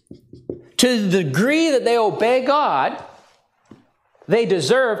 to the degree that they obey God, they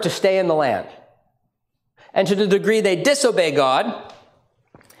deserve to stay in the land. And to the degree they disobey God,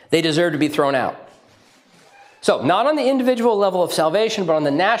 they deserve to be thrown out. So, not on the individual level of salvation, but on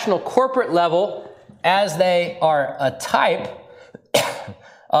the national corporate level, as they are a type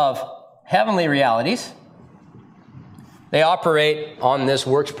of heavenly realities, they operate on this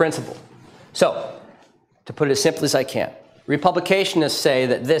works principle. So, to put it as simply as I can, republicationists say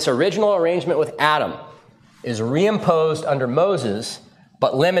that this original arrangement with Adam is reimposed under Moses,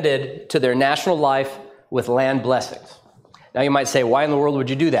 but limited to their national life with land blessings. Now you might say, why in the world would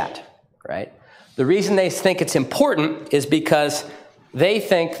you do that, right? The reason they think it's important is because they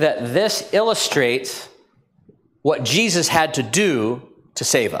think that this illustrates what Jesus had to do to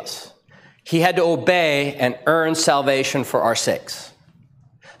save us. He had to obey and earn salvation for our sakes.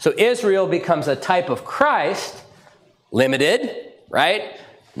 So Israel becomes a type of Christ, limited, right?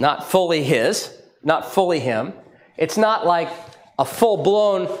 Not fully his, not fully him. It's not like a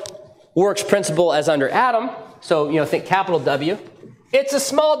full-blown works principle as under Adam. So, think capital W. It's a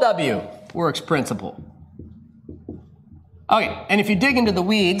small w works principle. Okay, and if you dig into the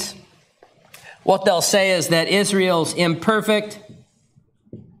weeds, what they'll say is that Israel's imperfect,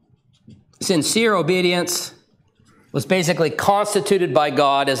 sincere obedience was basically constituted by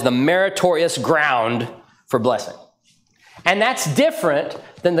God as the meritorious ground for blessing. And that's different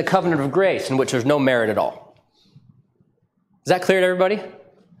than the covenant of grace, in which there's no merit at all. Is that clear to everybody?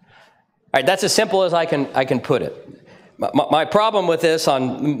 All right, that's as simple as I can put it. My problem with this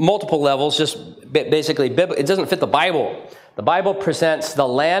on multiple levels, just basically, it doesn't fit the Bible. The Bible presents the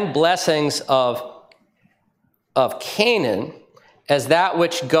land blessings of Canaan as that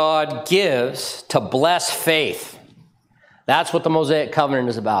which God gives to bless faith. That's what the Mosaic covenant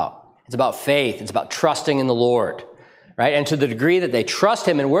is about. It's about faith. It's about trusting in the Lord. right? And to the degree that they trust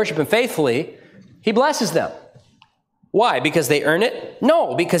him and worship him faithfully, he blesses them. Why? Because they earn it?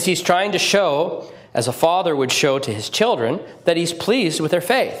 No, because he's trying to show, as a father would show to his children, that he's pleased with their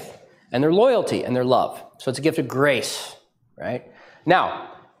faith and their loyalty and their love. So it's a gift of grace, right? Now,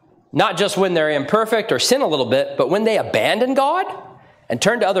 not just when they're imperfect or sin a little bit, but when they abandon God and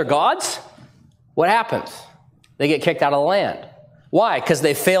turn to other gods, what happens? They get kicked out of the land. Why? Because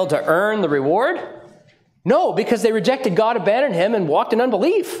they failed to earn the reward? No, because they rejected God, abandoned him, and walked in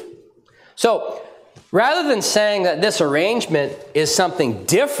unbelief. So, rather than saying that this arrangement is something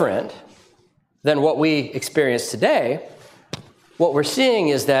different than what we experience today, what we're seeing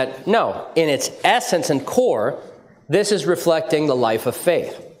is that, no, in its essence and core, this is reflecting the life of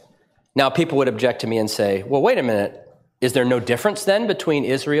faith. Now, people would object to me and say, well, wait a minute, is there no difference then between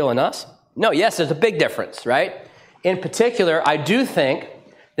Israel and us? No, yes, there's a big difference, right? In particular, I do think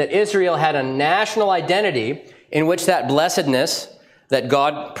that Israel had a national identity in which that blessedness that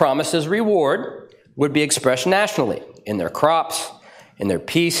God promises reward would be expressed nationally in their crops, in their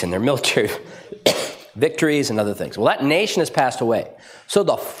peace, in their military victories and other things. Well, that nation has passed away. So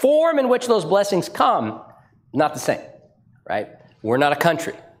the form in which those blessings come, not the same, right? We're not a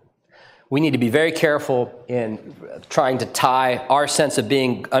country. We need to be very careful in trying to tie our sense of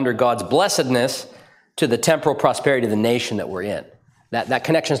being under God's blessedness to the temporal prosperity of the nation that we're in. That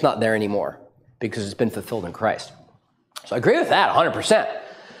connection is not there anymore because it's been fulfilled in Christ. So I agree with that 100%.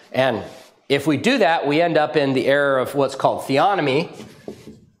 And if we do that, we end up in the error of what's called theonomy,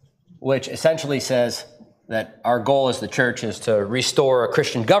 which essentially says that our goal as the church is to restore a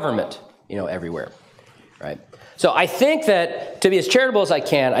Christian government, everywhere, right? So I think that, to be as charitable as I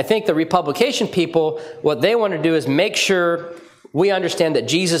can, I think the Republican people, what they want to do is make sure we understand that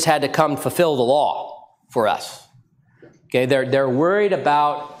Jesus had to come fulfill the law for us. Okay, they're worried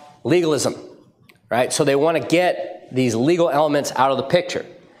about legalism, right? So they want to get these legal elements out of the picture.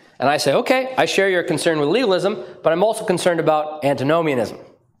 And I say, okay, I share your concern with legalism, but I'm also concerned about antinomianism.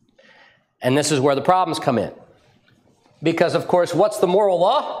 And this is where the problems come in. Because, of course, what's the moral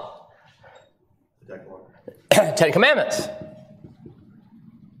law? Ten Commandments.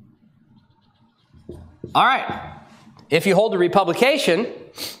 All right. If you hold the Republication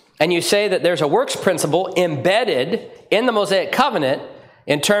and you say that there's a works principle embedded in the Mosaic Covenant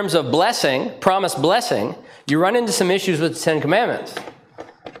in terms of blessing, promised blessing, you run into some issues with the Ten Commandments.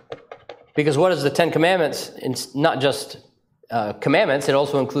 Because what is the Ten Commandments? It's not just commandments, it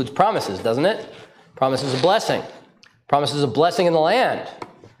also includes promises, doesn't it? Promises of blessing. Promises of blessing in the land.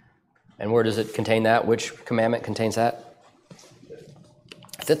 And where does it contain that? Which commandment contains that?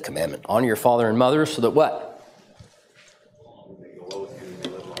 Fifth commandment. Honor your father and mother so that what?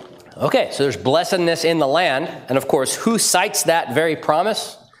 Okay, so there's blessedness in the land. And of course, who cites that very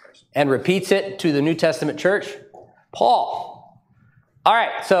promise and repeats it to the New Testament church? Paul. All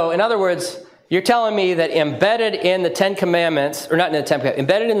right, so in other words, you're telling me that embedded in the Ten Commandments, or not in the Ten Commandments,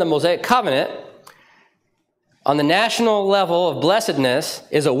 embedded in the Mosaic Covenant, on the national level of blessedness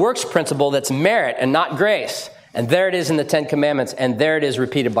is a works principle that's merit and not grace. And there it is in the Ten Commandments, and there it is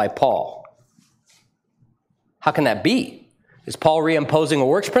repeated by Paul. How can that be? Is Paul reimposing a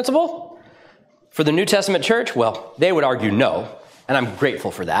works principle for the New Testament church? Well, they would argue no, and I'm grateful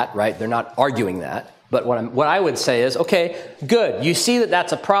for that, right? They're not arguing that. But what I would say is, okay, good. You see that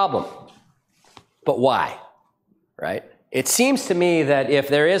that's a problem. But why? Right? It seems to me that if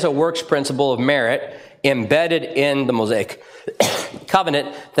there is a works principle of merit embedded in the Mosaic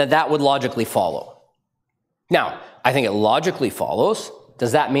Covenant, that would logically follow. Now, I think it logically follows.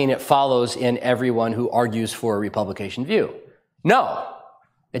 Does that mean it follows in everyone who argues for a Republican view? No,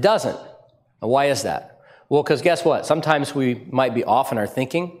 it doesn't. And why is that? Well, because guess what? Sometimes we might be off in our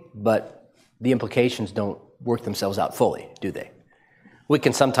thinking, but the implications don't work themselves out fully, do they? We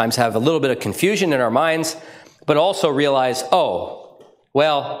can sometimes have a little bit of confusion in our minds, but also realize, oh,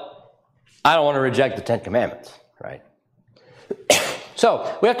 well, I don't want to reject the Ten Commandments, right?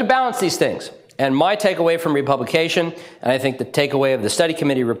 So we have to balance these things. And my takeaway from Republication, and I think the takeaway of the study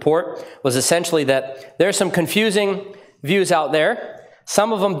committee report, was essentially that there's some confusing views out there.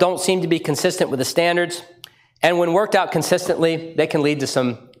 Some of them don't seem to be consistent with the standards. And when worked out consistently, they can lead to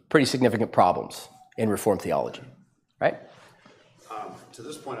some pretty significant problems in Reformed theology, right? To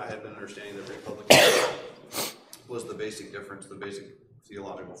this point, I had been understanding that Republication was the basic difference, the basic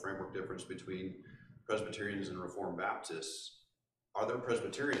theological framework difference between Presbyterians and Reformed Baptists. Are there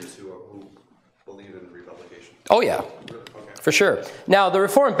Presbyterians who believe in Republication? Oh, yeah, Really? Okay. for sure. Now, the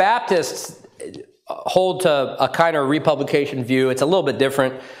Reformed Baptists hold to a kind of Republication view. It's a little bit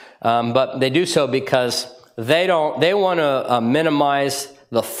different, but they do so because they want to minimize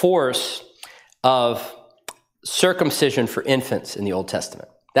the force of circumcision for infants in the Old Testament.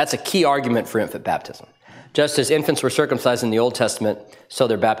 That's a key argument for infant baptism. Just as infants were circumcised in the Old Testament, so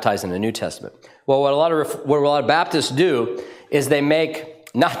they're baptized in the New Testament. Well, what a lot of Baptists do is they make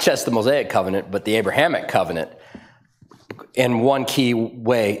not just the Mosaic covenant, but the Abrahamic covenant in one key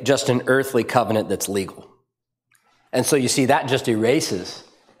way, just an earthly covenant that's legal. And so you see that just erases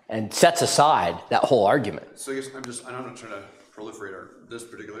and sets aside that whole argument. So I guess I'm not trying to proliferate this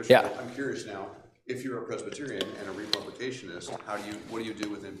particular issue. Yeah. I'm curious now, if you're a Presbyterian and a Republicanist, what do you do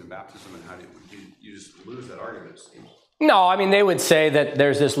with infant baptism, and how do you just lose that argument, it seems? No, I mean, they would say that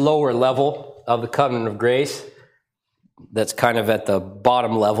there's this lower level of the covenant of grace that's kind of at the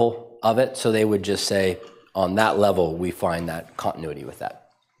bottom level of it. So they would just say, on that level, we find that continuity with that.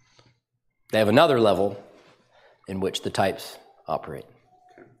 They have another level in which the types operate.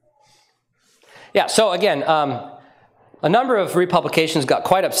 Yeah, so again, a number of Republicans got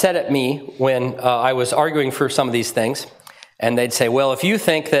quite upset at me when I was arguing for some of these things. And they'd say, well, if you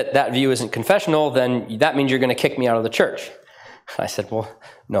think that that view isn't confessional, then that means you're going to kick me out of the church. I said, well,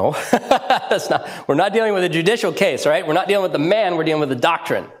 no, that's not. We're not dealing with a judicial case, right? We're not dealing with the man, we're dealing with the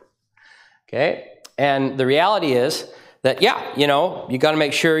doctrine. Okay? And the reality is that, yeah, you got to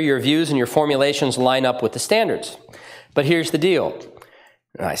make sure your views and your formulations line up with the standards. But here's the deal.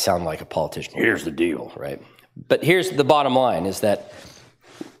 And I sound like a politician. Here's the deal, right? But here's the bottom line, is that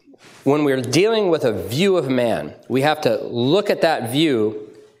when we're dealing with a view of man, we have to look at that view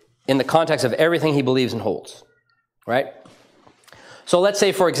in the context of everything he believes and holds, right? So let's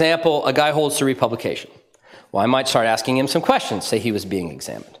say, for example, a guy holds to republication. Well, I might start asking him some questions, say he was being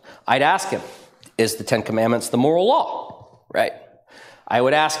examined. I'd ask him, is the Ten Commandments the moral law, right? I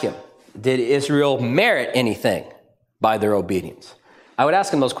would ask him, did Israel merit anything by their obedience? I would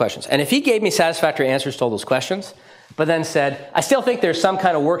ask him those questions. And if he gave me satisfactory answers to all those questions, but then said, I still think there's some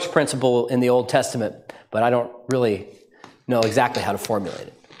kind of works principle in the Old Testament, but I don't really know exactly how to formulate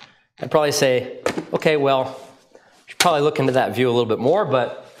it, I'd probably say, okay, well, you should probably look into that view a little bit more,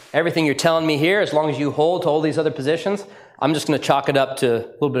 but everything you're telling me here, as long as you hold to all these other positions, I'm just going to chalk it up to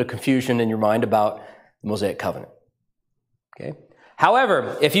a little bit of confusion in your mind about the Mosaic covenant. Okay?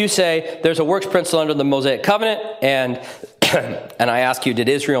 However, if you say there's a works principle under the Mosaic covenant, and I ask you, did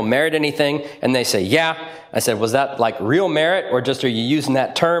Israel merit anything? And they say, yeah. I said, was that like real merit, or just are you using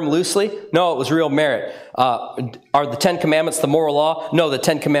that term loosely? No, it was real merit. Are the Ten Commandments the moral law? No, the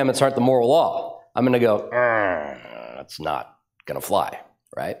Ten Commandments aren't the moral law. I'm going to go, that's not going to fly,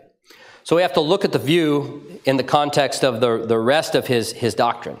 right? So we have to look at the view in the context of the rest of his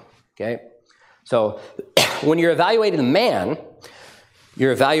doctrine, okay? So when you're evaluating the man,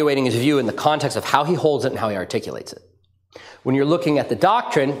 you're evaluating his view in the context of how he holds it and how he articulates it. When you're looking at the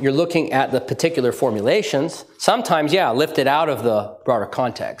doctrine, you're looking at the particular formulations, sometimes, lifted out of the broader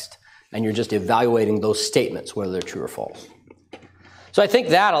context, and you're just evaluating those statements, whether they're true or false. So I think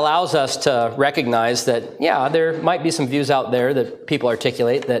that allows us to recognize that, there might be some views out there that people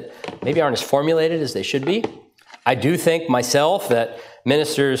articulate that maybe aren't as formulated as they should be. I do think myself that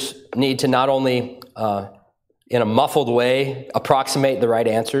ministers need to not only, in a muffled way, approximate the right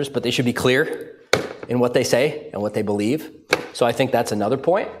answers, but they should be clear in what they say and what they believe. So I think that's another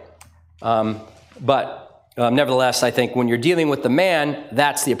point. But nevertheless, I think when you're dealing with the man,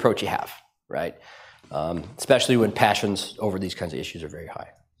 that's the approach you have, right? Especially when passions over these kinds of issues are very high.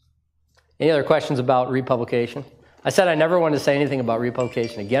 Any other questions about republication? I said I never wanted to say anything about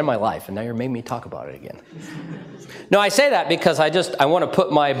republication again in my life, and now you're making me talk about it again. No, I say that because I want to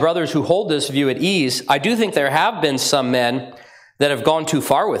put my brothers who hold this view at ease. I do think there have been some men that have gone too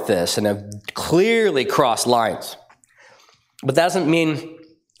far with this and have clearly crossed lines. But that doesn't mean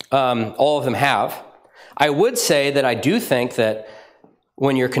all of them have. I would say that I do think that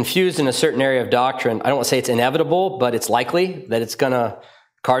when you're confused in a certain area of doctrine, I don't want to say it's inevitable, but it's likely that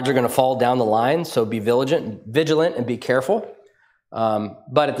cards are going to fall down the line, so be vigilant and be careful.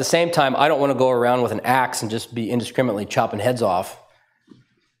 But at the same time, I don't want to go around with an axe and just be indiscriminately chopping heads off.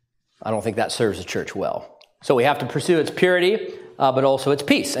 I don't think that serves the church well. So we have to pursue its purity, but also its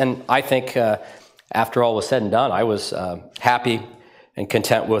peace. And I think after all was said and done, I was happy and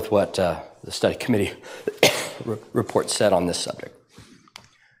content with what the study committee report said on this subject.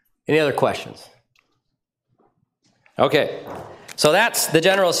 Any other questions? Okay, so that's the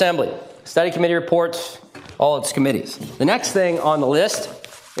General Assembly. Study committee reports, all its committees. The next thing on the list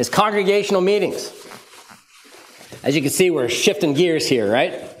is congregational meetings. As you can see, we're shifting gears here,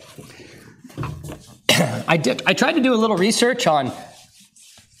 right? I tried to do a little research on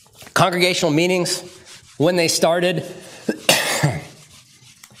congregational meetings, when they started,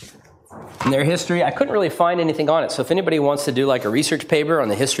 and their history. I couldn't really find anything on it. So if anybody wants to do like a research paper on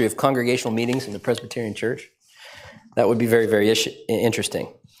the history of congregational meetings in the Presbyterian Church, That would be very, very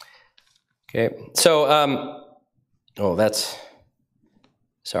interesting. Okay, so,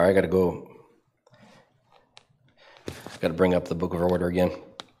 sorry, I got to bring up the Book of Order again.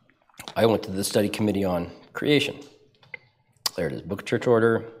 I went to the study committee on creation. There it is, Book of Church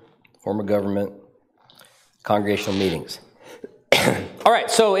Order, form of government, congregational meetings. All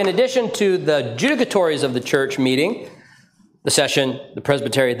right, so in addition to the judicatories of the church meeting, the session, the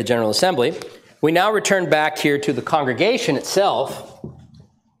presbytery, the General Assembly, we now return back here to the congregation itself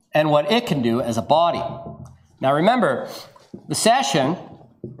and what it can do as a body. Now remember, the session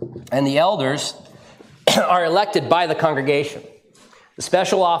and the elders are elected by the congregation. The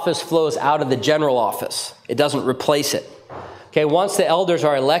special office flows out of the general office. It doesn't replace it. Okay, once the elders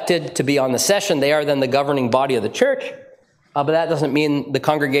are elected to be on the session, they are then the governing body of the church, but that doesn't mean the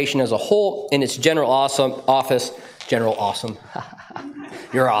congregation as a whole in its general office, general awesome,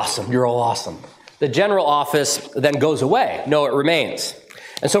 you're awesome, you're all awesome. The general office then goes away. No, it remains.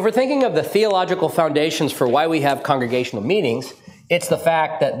 And so if we're thinking of the theological foundations for why we have congregational meetings, it's the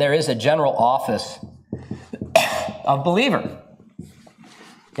fact that there is a general office of believer.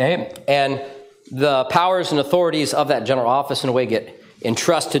 Okay, and the powers and authorities of that general office in a way get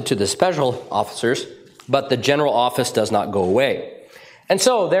entrusted to the special officers, but the general office does not go away. And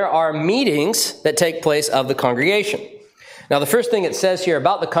so there are meetings that take place of the congregation. Now the first thing it says here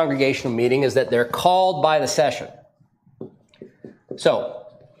about the congregational meeting is that they're called by the session. So,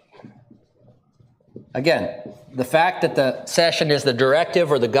 again, the fact that the session is the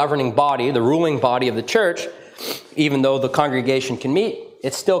directive or the governing body, the ruling body of the church, even though the congregation can meet,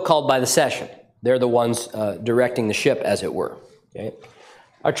 it's still called by the session. They're the ones directing the ship, as it were. Okay?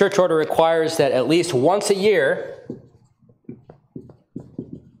 Our church order requires that at least once a year,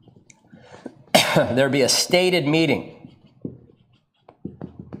 there be a stated meeting.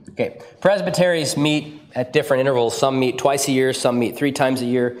 Okay, presbyteries meet at different intervals. Some meet twice a year, some meet 3 times a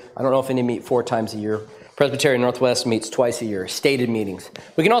year. I don't know if any meet 4 times a year. Presbyterian Northwest meets twice a year, stated meetings.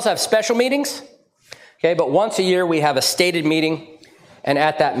 We can also have special meetings, okay, but once a year we have a stated meeting. And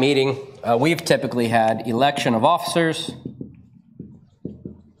at that meeting, we've typically had election of officers,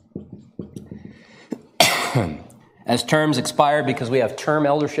 as terms expire because we have term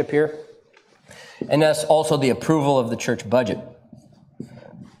eldership here, and that's also the approval of the church budget.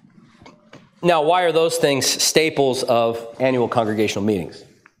 Now, why are those things staples of annual congregational meetings?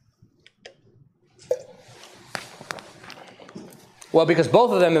 Well, because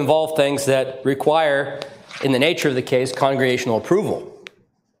both of them involve things that require, in the nature of the case, congregational approval,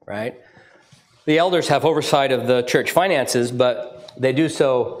 right? The elders have oversight of the church finances, but they do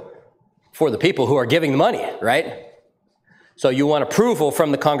so for the people who are giving the money, right? So you want approval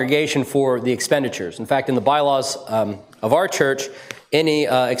from the congregation for the expenditures. In fact, in the bylaws of our church, any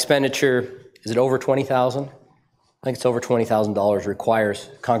expenditure, is it over $20,000? I think it's over $20,000 requires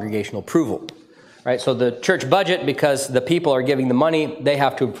congregational approval, right? So the church budget, because the people are giving the money, they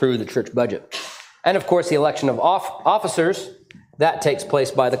have to approve the church budget. And of course, the election of officers, that takes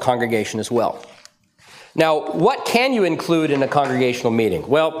place by the congregation as well. Now, what can you include in a congregational meeting?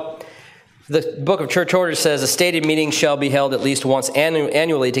 Well, the Book of Church Order says a stated meeting shall be held at least once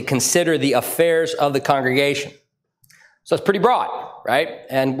annually to consider the affairs of the congregation. So it's pretty broad, right?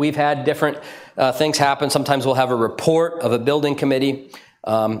 And we've had different things happen. Sometimes we'll have a report of a building committee.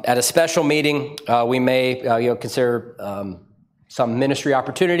 At a special meeting, we may consider some ministry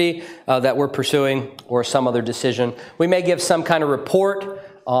opportunity that we're pursuing or some other decision. We may give some kind of report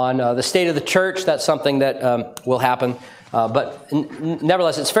on the state of the church. That's something that will happen. But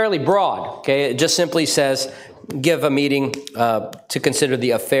nevertheless, it's fairly broad. Okay, it just simply says give a meeting to consider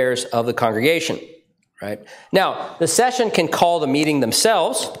the affairs of the congregation. Right? Now, the session can call the meeting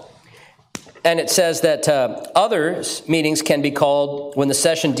themselves, and it says that other meetings can be called when the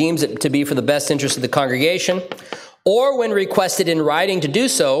session deems it to be for the best interest of the congregation, or when requested in writing to do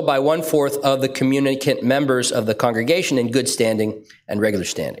so by 1/4 of the communicant members of the congregation in good standing and regular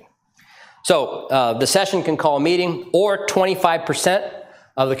standing. So the session can call a meeting, or 25%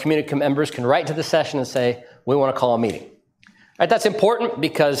 of the communicant members can write to the session and say, we want to call a meeting. Right, that's important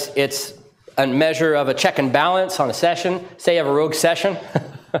because it's a measure of a check and balance on a session. Say you have a rogue session.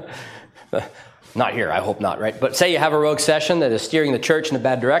 Not here, I hope not, right? But say you have a rogue session that is steering the church in a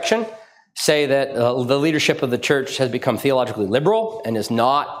bad direction. Say that the leadership of the church has become theologically liberal and is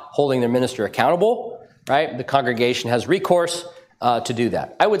not holding their minister accountable, right? The congregation has recourse to do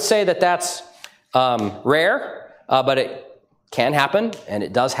that. I would say that that's rare, but it can happen, and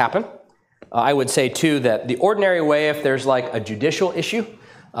it does happen. I would say, too, that the ordinary way, if there's like a judicial issue,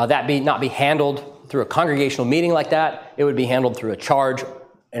 that not be handled through a congregational meeting like that, it would be handled through a charge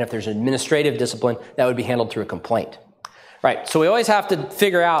And if there's administrative discipline, that would be handled through a complaint. Right, so we always have to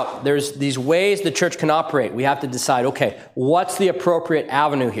figure out, there's these ways the church can operate. We have to decide, okay, what's the appropriate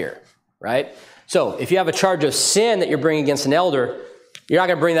avenue here, right? So if you have a charge of sin that you're bringing against an elder, you're not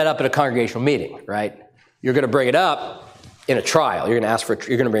going to bring that up at a congregational meeting, right? You're going to bring it up in a trial. You're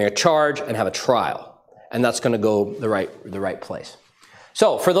going to bring a charge and have a trial, and that's going to go the right place.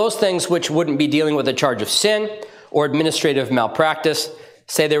 So for those things which wouldn't be dealing with a charge of sin or administrative malpractice,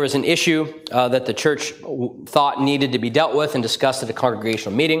 say there was an issue that the church thought needed to be dealt with and discussed at a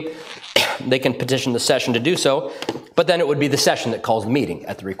congregational meeting, they can petition the session to do so, but then it would be the session that calls the meeting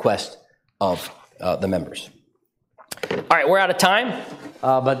at the request of the members. All right, we're out of time,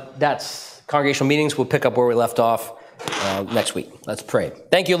 but that's congregational meetings. We'll pick up where we left off next week. Let's pray.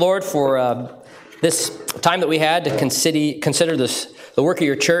 Thank you, Lord, for this time that we had to consider the work of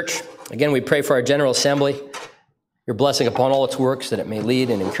your church. Again, we pray for our General Assembly, your blessing upon all its works, that it may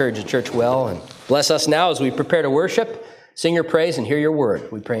lead and encourage the church well. And bless us now as we prepare to worship, sing your praise, and hear your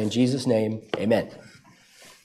word. We pray in Jesus' name, amen.